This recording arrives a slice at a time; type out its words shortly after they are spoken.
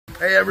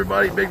Hey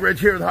everybody, Big Rich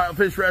here with Ohio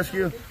Fish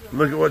Rescue.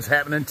 Look at what's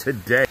happening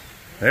today.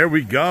 There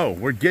we go.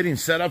 We're getting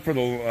set up for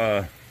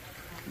the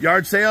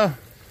yard sale.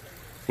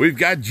 We've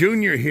got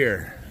Junior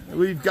here.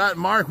 We've got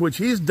Mark, which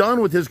he's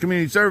done with his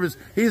community service.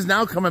 He's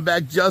now coming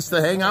back just to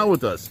hang out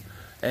with us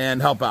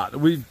and help out.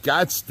 We've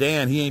got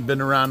Stan. He ain't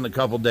been around in a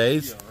couple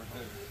days.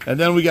 And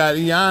then we got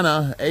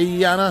Iana,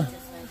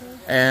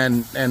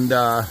 and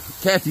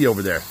Kathy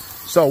over there.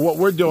 So what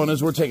we're doing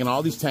is we're taking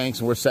all these tanks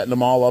and we're setting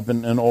them all up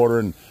in order,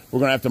 and we're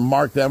going to have to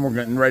mark them. We're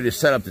getting ready to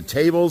set up the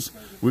tables.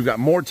 We've got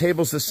more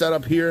tables to set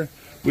up here.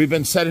 We've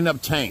been setting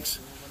up tanks.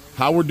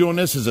 How we're doing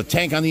this is a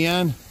tank on the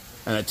end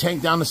and a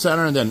tank down the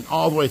center and then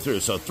all the way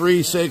through. So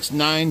 3, 6,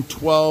 9,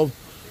 12,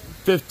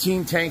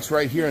 15 tanks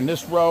right here in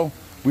this row.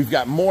 We've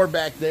got more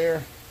back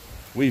there.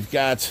 We've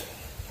got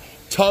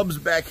tubs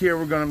back here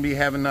we're going to be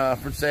having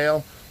for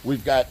sale.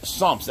 We've got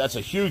sumps. That's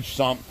a huge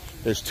sump.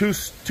 There's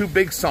two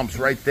big sumps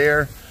right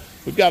there.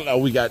 We got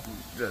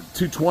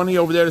 220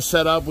 over there to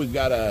set up. We've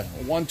got a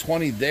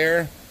 120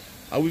 there.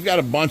 We've got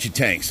a bunch of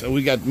tanks.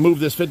 We got move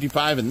this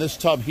 55 in this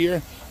tub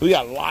here. We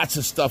got lots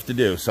of stuff to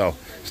do. So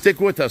stick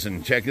with us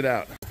and check it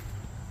out.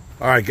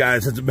 All right,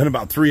 guys, it's been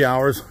about 3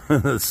 hours.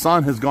 The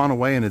sun has gone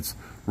away and it's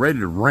ready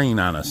to rain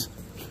on us.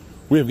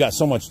 We have got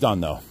so much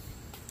done though.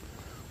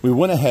 We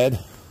went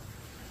ahead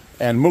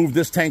and moved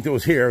this tank that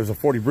was here. It was a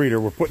 40 breeder.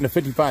 We're putting a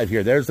 55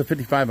 here. There's the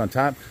 55 on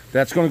top.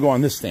 That's going to go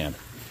on this stand.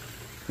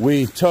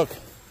 We took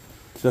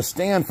the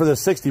stand for the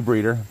 60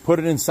 breeder, put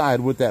it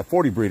inside with that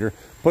 40 breeder,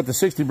 put the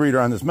 60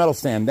 breeder on this metal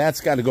stand. That's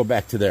got to go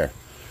back to there.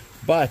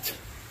 But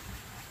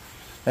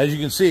as you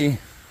can see,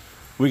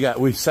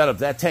 we set up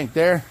that tank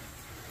there.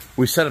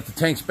 We set up the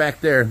tanks back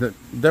there.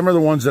 Them are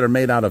the ones that are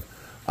made out of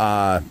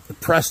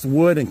pressed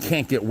wood and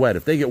can't get wet.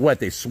 If they get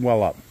wet, they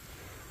swell up.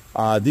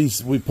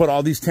 We put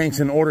all these tanks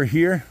in order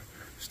here.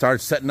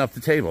 Start setting up the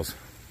tables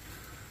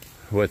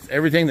with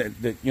everything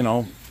that you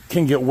know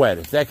can get wet.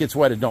 If that gets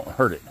wet, it don't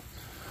hurt it.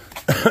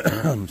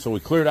 So we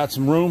cleared out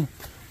some room.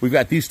 We've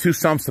got these 2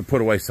 sumps to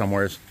put away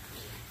somewheres.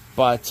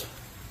 But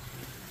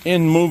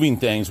in moving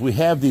things, we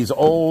have these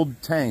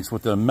old tanks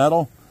with the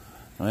metal.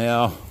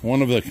 Well,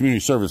 one of the community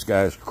service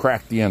guys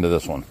cracked the end of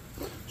this one.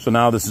 So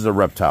now this is a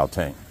reptile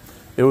tank.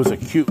 It was a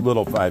cute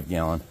little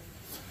 5-gallon.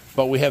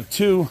 But we have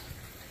 2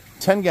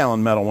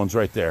 10-gallon metal ones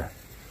right there.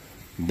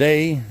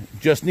 They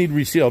just need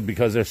resealed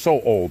because they're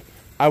so old.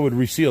 I would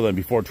reseal them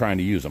before trying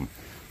to use them.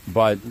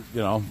 But,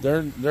 you know,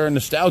 they're a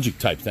nostalgic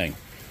type thing.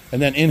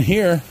 And then in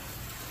here,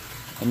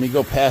 let me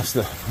go past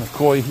the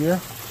koi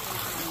here.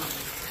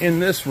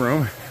 In this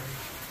room,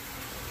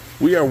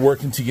 we are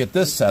working to get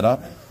this set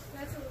up,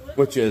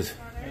 which is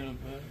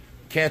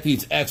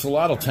Kathy's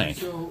axolotl tank.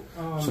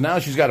 So now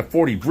she's got a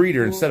 40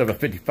 breeder instead of a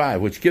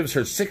 55, which gives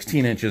her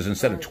 16 inches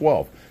instead of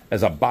 12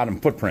 as a bottom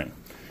footprint.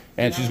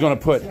 And she's going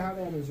to put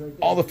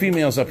all the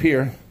females up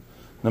here,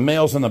 the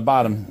males on the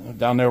bottom.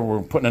 Down there,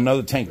 we're putting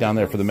another tank down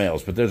there for the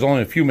males, but there's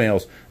only a few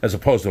males as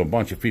opposed to a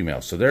bunch of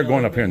females. So they're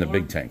going up here in the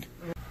big tank.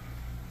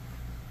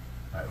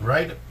 All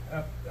right,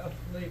 up,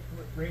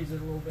 raise it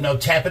a little bit. No,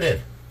 tap it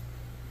in.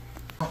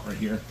 Right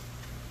here.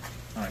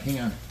 All right, hang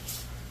on.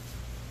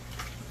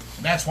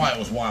 That's why it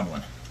was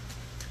wobbling.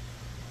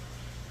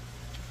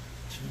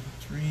 2,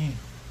 3.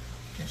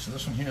 Okay, so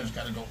this one here has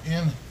got to go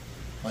in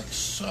like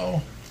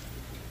so.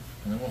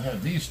 And then we'll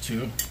have these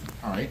 2.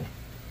 All right.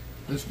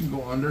 This can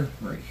go under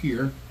right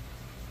here.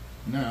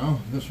 Now,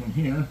 this one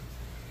here.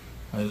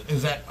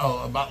 Is that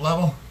about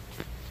level?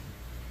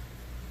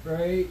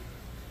 Right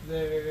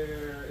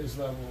there is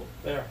level.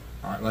 There.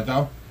 All right, let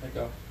go. Let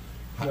go.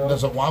 No.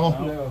 Does it wobble?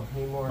 No,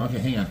 anymore. Okay,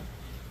 hang on.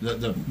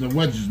 The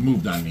wedge has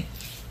moved on me.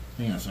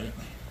 Hang on a second.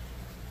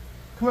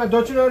 Come on,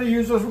 don't you know how to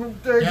use those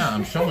things? Yeah,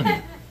 I'm showing you.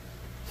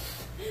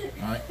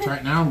 All right, try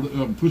it now.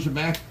 Push it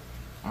back.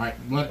 All right,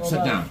 let it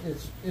sit down.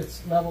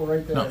 It's level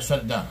right there. No, set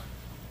it down.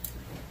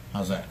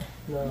 How's that?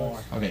 No. More.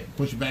 Okay,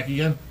 push it back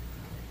again.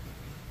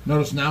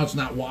 Notice now it's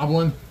not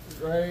wobbling.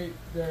 Right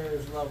there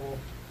is level.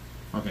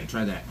 Okay,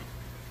 try that.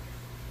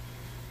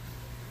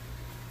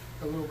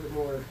 A little bit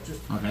more.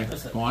 Just okay,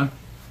 go on.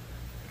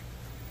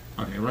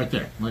 Okay, right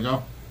there. Let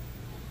go.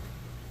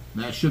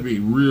 That should be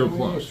real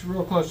close. It's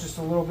real close, just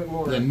a little bit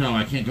more. Then no,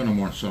 I can't go no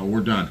more, so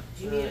we're done.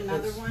 Do you need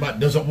another one? But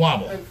does it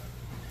wobble?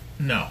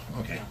 No.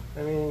 Okay.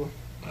 I mean...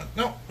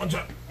 no, what's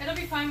up? It'll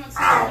be fine once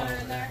you put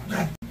it in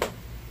there.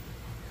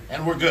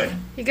 And we're good.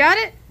 You got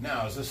it?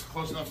 Now, is this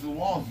close enough to the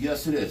wall?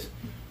 Yes, it is.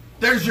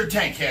 There's your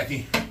tank,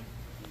 Kathy.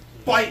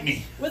 Bite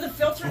me. Will the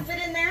filter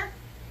fit in there?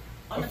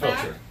 On the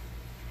filter? Back?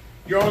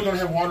 You're only going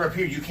to have water up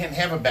here. You can't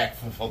have a back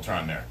filter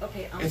on there.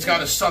 Okay. It's got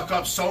to suck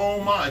up so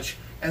much,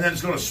 and then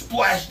it's going to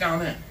splash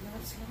down in. No,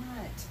 it's not.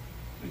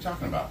 What are you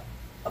talking about?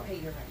 Okay,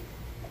 you're right.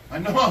 I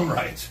know I'm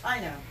right. I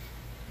know.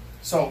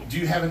 So, do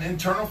you have an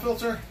internal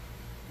filter?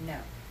 No.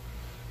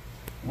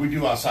 We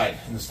do outside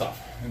in the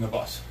stuff, in the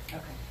bus. Okay.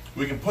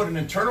 We can put an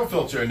internal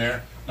filter in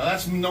there. Now,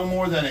 that's no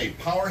more than a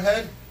power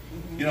head,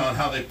 you know, on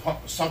how they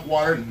suck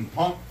water and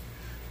pump.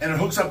 And it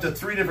hooks up to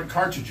 3 different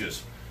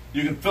cartridges.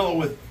 You can fill it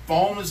with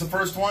foam is the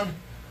first one.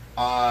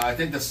 I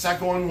think the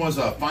second one was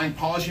a fine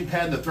polishing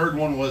pad. The third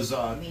one was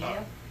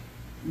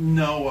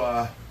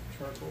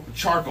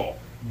charcoal.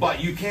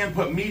 But you can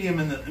put medium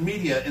in the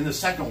media in the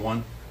second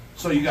one.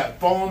 So you got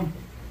foam,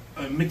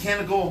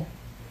 mechanical,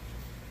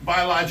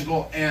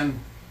 biological, and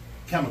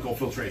chemical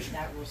filtration.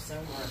 That was so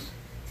hard.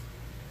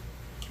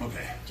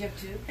 Okay. Do you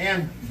have two?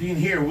 And being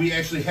here, we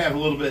actually have a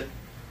little bit,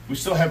 we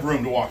still have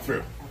room to walk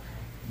through.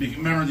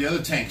 Remember the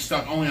other tank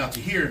stuck only out to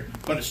here,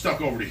 but it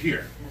stuck over to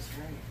here. That's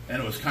right.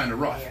 And it was kind of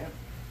rough. Yeah.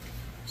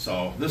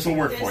 So this will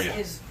work for you.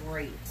 This is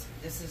great.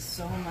 This is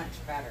so much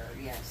better.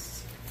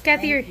 Yes.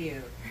 Kathy, Thank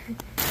you.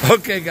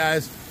 Okay,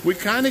 guys, we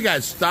kind of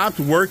got stopped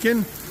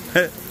working.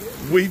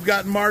 We've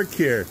got Mark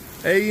here,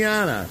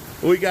 Ayana.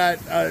 We got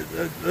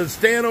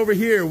Stan over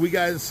here. We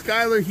got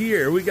Skylar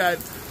here. We got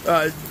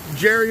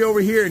Jerry over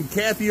here and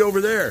Kathy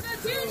over there.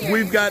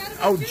 We've got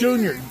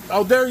Junior.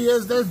 Oh, there he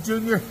is. There's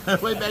Junior,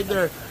 way back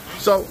there.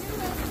 So,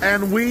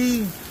 and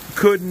we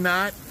could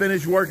not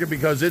finish working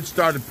because it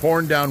started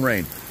pouring down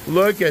rain.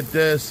 Look at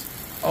this.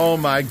 Oh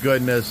my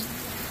goodness,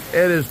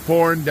 it is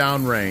pouring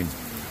down rain.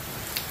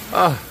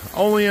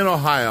 Only in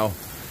Ohio.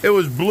 It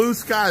was blue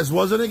skies,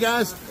 wasn't it,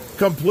 guys?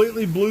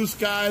 Completely blue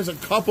skies, a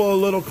couple of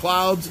little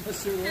clouds,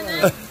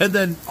 and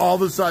then all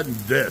of a sudden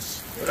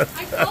this.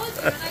 I told you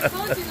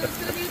there was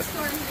going to be a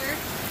storm here.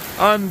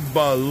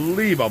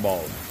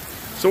 Unbelievable.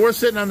 So we're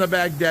sitting on the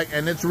back deck,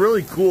 and it's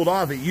really cooled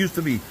off. It used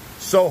to be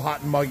so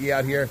hot and muggy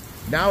out here.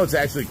 Now it's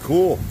actually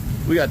cool.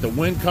 We got the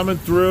wind coming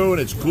through,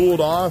 and it's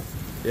cooled off.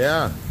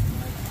 Yeah.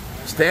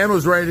 Stan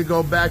was ready to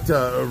go back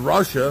to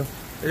Russia.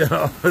 You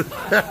know,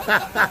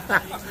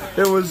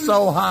 it was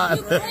so hot.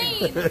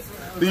 The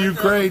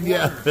Ukraine,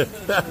 yeah.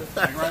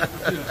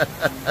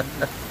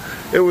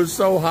 It was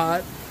so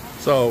hot.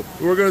 So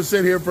we're going to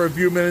sit here for a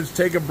few minutes,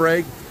 take a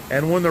break,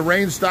 and when the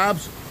rain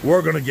stops,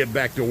 we're going to get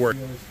back to work.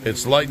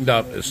 It's lightened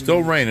up. It's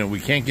still raining. We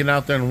can't get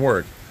out there and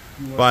work.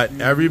 But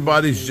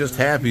everybody's just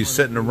happy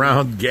sitting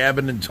around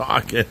gabbing and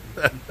talking.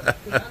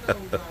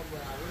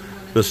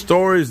 The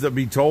stories that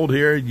be told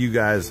here, you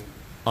guys,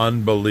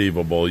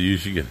 unbelievable. You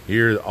should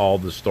hear all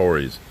the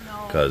stories.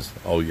 Because,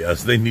 oh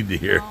yes, they need to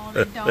hear. No,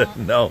 they don't.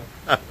 No.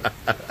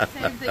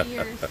 Save the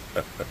ears.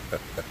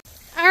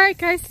 Alright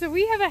guys, so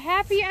we have a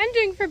happy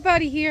ending for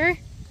Buddy here.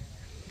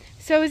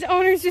 So his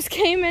owners just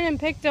came in and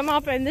picked him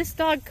up, and this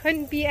dog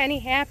couldn't be any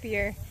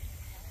happier.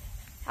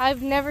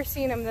 I've never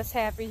seen him this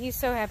happy. He's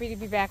so happy to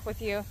be back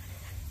with you.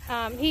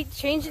 He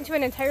changed into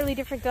an entirely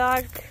different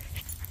dog.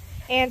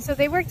 And so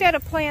they worked out a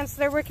plan. So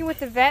they're working with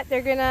the vet.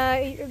 They're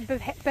gonna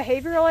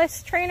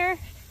behavioralist trainer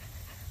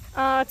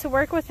to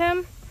work with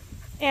him.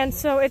 And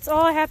so it's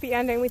all a happy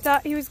ending. We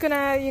thought he was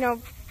gonna, you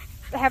know,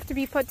 have to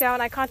be put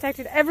down. I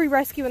contacted every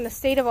rescue in the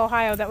state of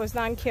Ohio that was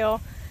non-kill.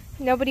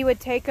 Nobody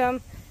would take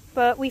him,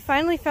 but we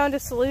finally found a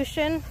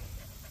solution.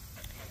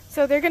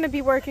 So they're gonna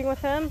be working with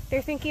him.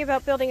 They're thinking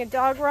about building a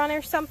dog run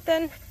or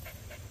something.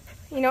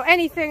 You know,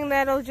 anything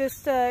that'll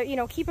just, you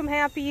know, keep him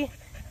happy,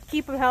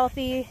 keep him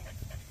healthy,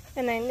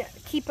 and then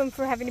keep him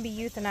from having to be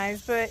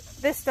euthanized. But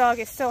this dog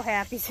is so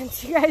happy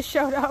since you guys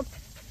showed up.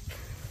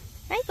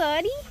 Hi,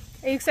 buddy.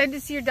 Are you excited to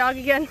see your dog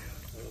again?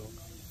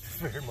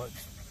 Very much.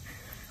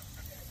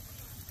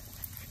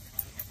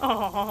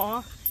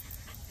 Aww.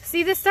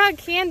 See, this dog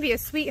can be a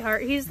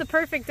sweetheart. He's the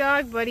perfect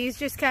dog, but he's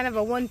just kind of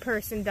a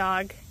one-person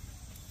dog.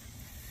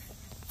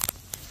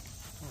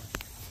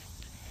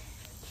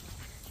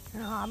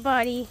 Aw,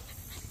 buddy.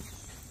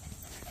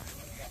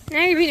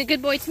 Now you're being a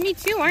good boy to me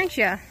too, aren't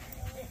you?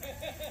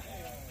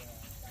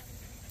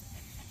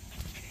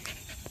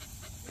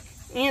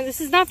 And this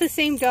is not the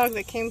same dog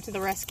that came to the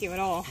rescue at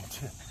all.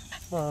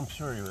 Well, I'm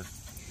sure he was.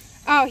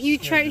 Oh,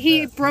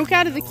 he broke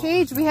out of the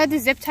cage. We had to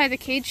zip tie the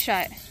cage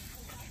shut.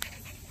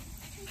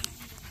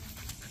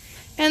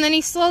 And then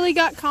he slowly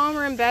got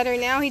calmer and better.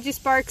 Now he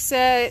just barks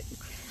at...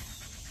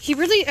 He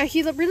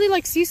really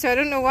likes you, so I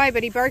don't know why,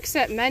 but he barks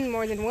at men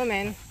more than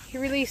women. He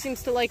really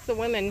seems to like the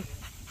women.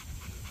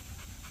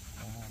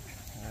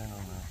 I don't know.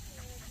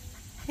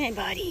 Hey,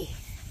 buddy.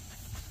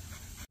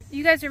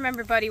 You guys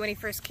remember Buddy when he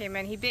first came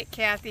in. He bit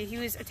Kathy. He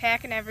was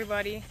attacking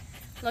everybody.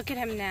 Look at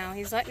him now.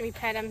 He's letting me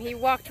pet him. He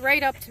walked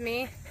right up to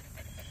me.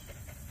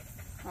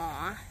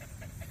 Aw.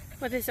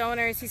 With his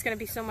owners, he's going to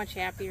be so much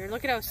happier.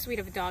 Look at how sweet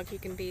of a dog he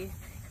can be.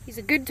 He's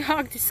a good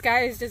dog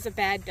disguised as a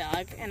bad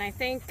dog. And I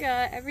think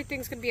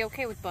everything's going to be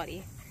okay with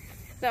Buddy.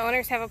 The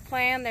owners have a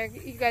plan.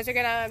 You guys are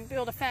going to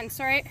build a fence,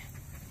 right?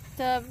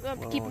 To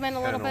keep him in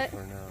a little bit.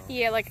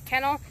 Yeah, like a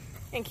kennel.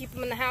 And keep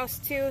him in the house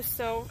too.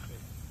 So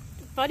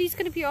Buddy's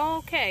going to be all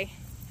okay.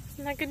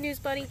 Isn't that good news,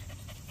 Buddy?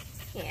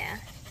 Yeah.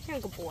 You're a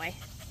good boy.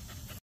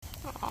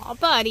 Aw,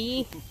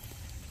 Buddy.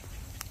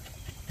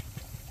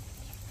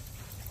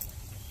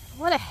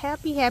 What a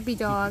happy, happy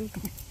dog.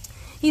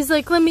 He's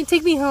like,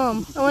 take me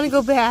home. I want to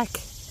go back.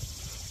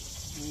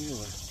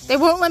 They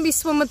won't let me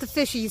swim with the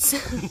fishies.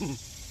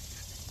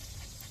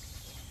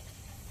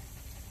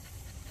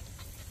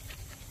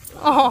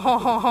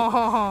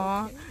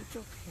 Aww.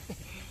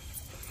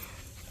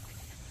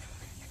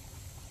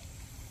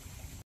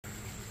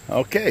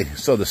 Okay,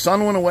 so the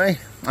sun went away.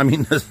 I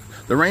mean,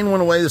 the rain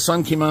went away, the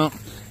sun came out,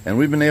 and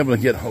we've been able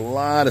to get a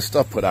lot of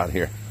stuff put out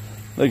here.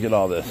 Look at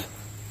all this.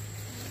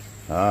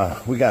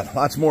 We got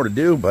lots more to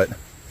do, but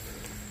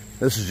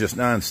this is just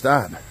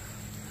non-stop.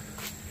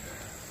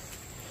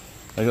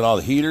 Look at all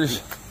the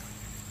heaters,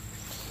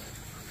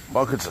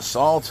 buckets of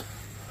salt,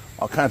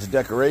 all kinds of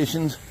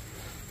decorations.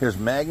 Here's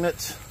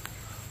magnets,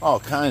 all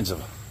kinds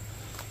of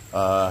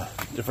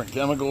different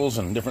chemicals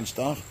and different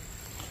stuff.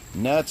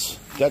 Nets,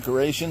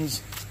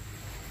 decorations.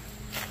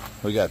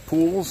 We got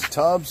pools,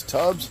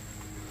 tubs.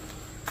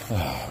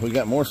 We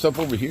got more stuff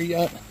over here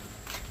yet,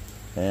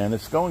 and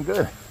it's going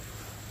good.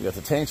 We got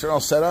the tanks are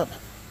all set up,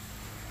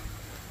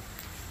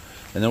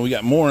 and then we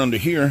got more under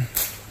here.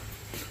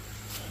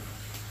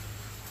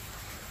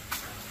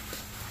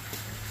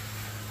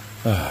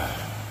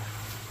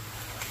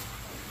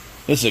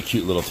 This is a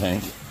cute little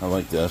tank. I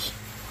like this.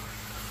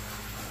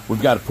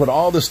 We've got to put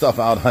all this stuff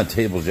out on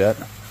tables yet,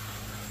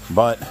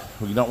 but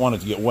we don't want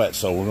it to get wet,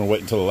 so we're going to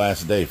wait until the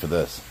last day for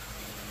this.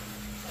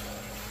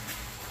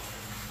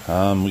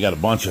 We got a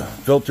bunch of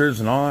filters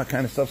and all that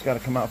kind of stuff's got to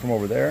come out from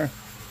over there.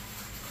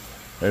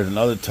 There's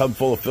another tub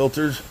full of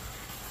filters.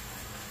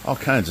 All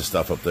kinds of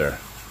stuff up there.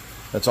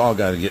 That's all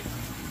got to get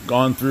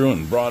gone through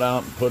and brought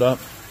out and put up.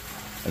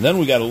 And then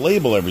we got to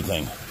label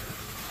everything.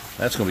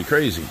 That's going to be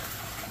crazy.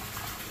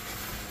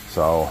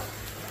 So,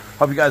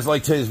 hope you guys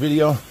liked today's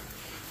video.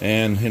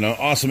 And, you know,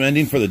 awesome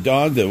ending for the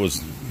dog that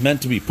was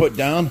meant to be put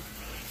down.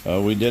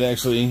 We did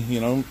actually,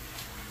 you know,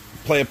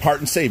 play a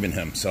part in saving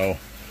him. So,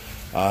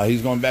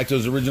 he's going back to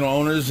his original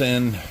owners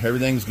and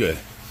everything's good.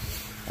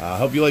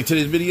 Hope you liked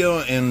today's video.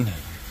 And,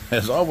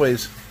 as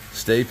always,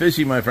 stay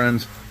fishy, my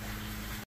friends.